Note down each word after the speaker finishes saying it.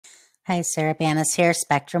Hi, Sarah Banas here,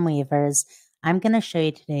 Spectrum Weavers. I'm going to show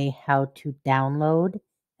you today how to download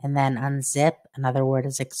and then unzip, another word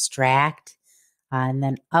is extract, and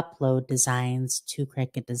then upload designs to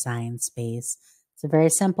Cricut Design Space. It's a very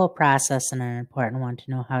simple process and an important one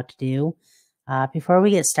to know how to do. Before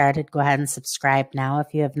we get started, go ahead and subscribe now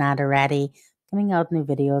if you have not already. Coming out new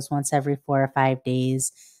videos once every 4 or 5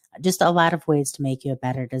 days. Just a lot of ways to make you a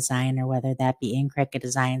better designer, whether that be in Cricut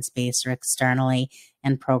Design Space or externally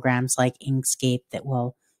in programs like Inkscape that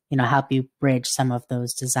will, help you bridge some of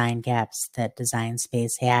those design gaps that Design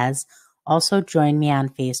Space has. Also, join me on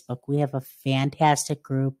Facebook. We have a fantastic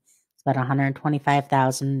group. It's about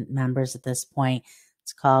 125,000 members at this point.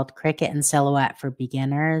 It's called Cricut and Silhouette for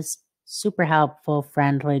Beginners. Super helpful,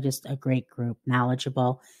 friendly, just a great group,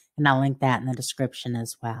 knowledgeable. And I'll link that in the description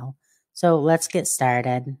as well. So let's get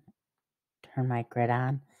started. Turn my grid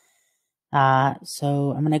on.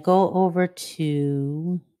 So I'm going to go over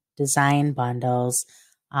to Design Bundles.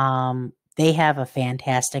 They have a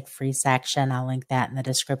fantastic free section. I'll link that in the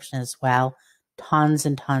description as well. Tons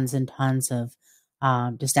and tons and tons of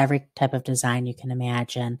just every type of design you can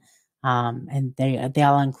imagine. And they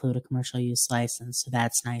all include a commercial use license, so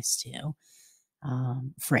that's nice too.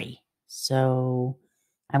 Free. So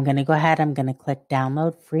I'm going to go ahead. I'm going to click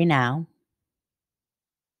download free now.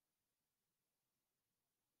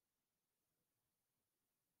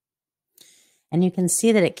 And you can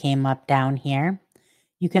see that it came up down here.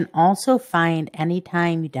 You can also find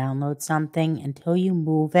anytime you download something until you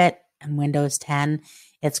move it in Windows 10,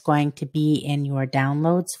 it's going to be in your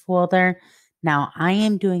downloads folder. Now, I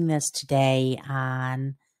am doing this today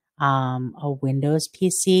on a Windows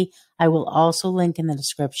PC. I will also link in the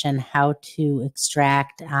description how to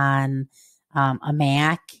extract on a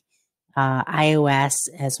Mac, iOS,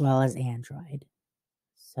 as well as Android.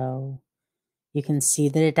 So you can see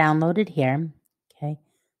that it downloaded here. Okay,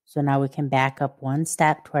 so now we can back up one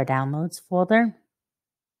step to our downloads folder.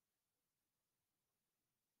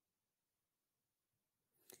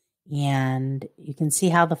 And you can see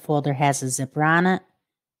how the folder has a zipper on it.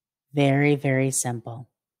 Very, very simple.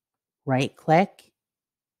 Right click,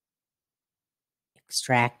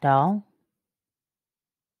 extract all,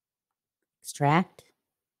 extract.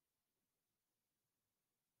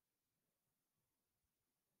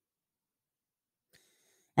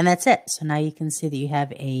 And that's it. So now you can see that you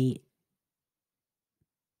have a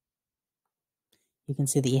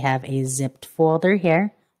zipped folder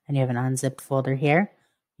here, and you have an unzipped folder here.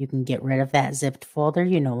 You can get rid of that zipped folder.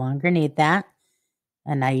 You no longer need that.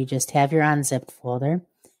 And now you just have your unzipped folder.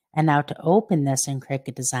 And now to open this in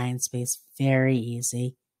Cricut Design Space, very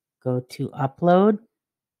easy. Go to Upload,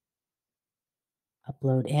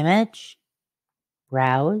 Upload Image,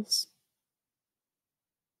 Browse,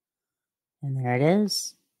 and there it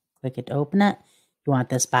is. Click it to open it. You want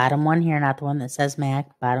this bottom one here, not the one that says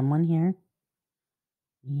Mac, bottom one here.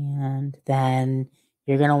 And then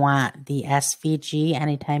you're going to want the SVG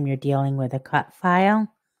anytime you're dealing with a cut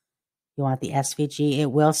file. You want the SVG.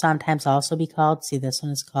 It will sometimes also be called, see this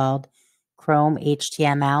one is called Chrome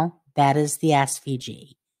HTML. That is the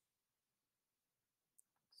SVG.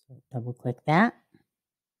 So double click that.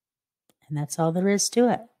 And that's all there is to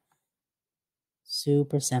it.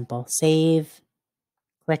 Super simple. Save,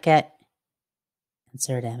 click it,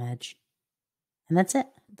 insert image. And that's it.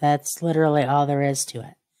 That's literally all there is to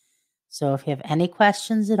it. So if you have any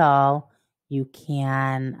questions at all, you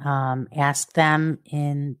can ask them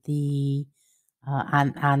in the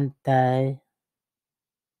on the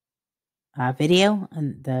video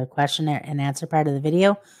and the question and answer part of the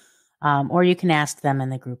video, or you can ask them in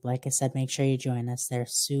the group. Like I said, make sure you join us. They're a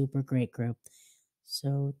super great group.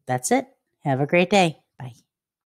 So that's it. Have a great day. Bye.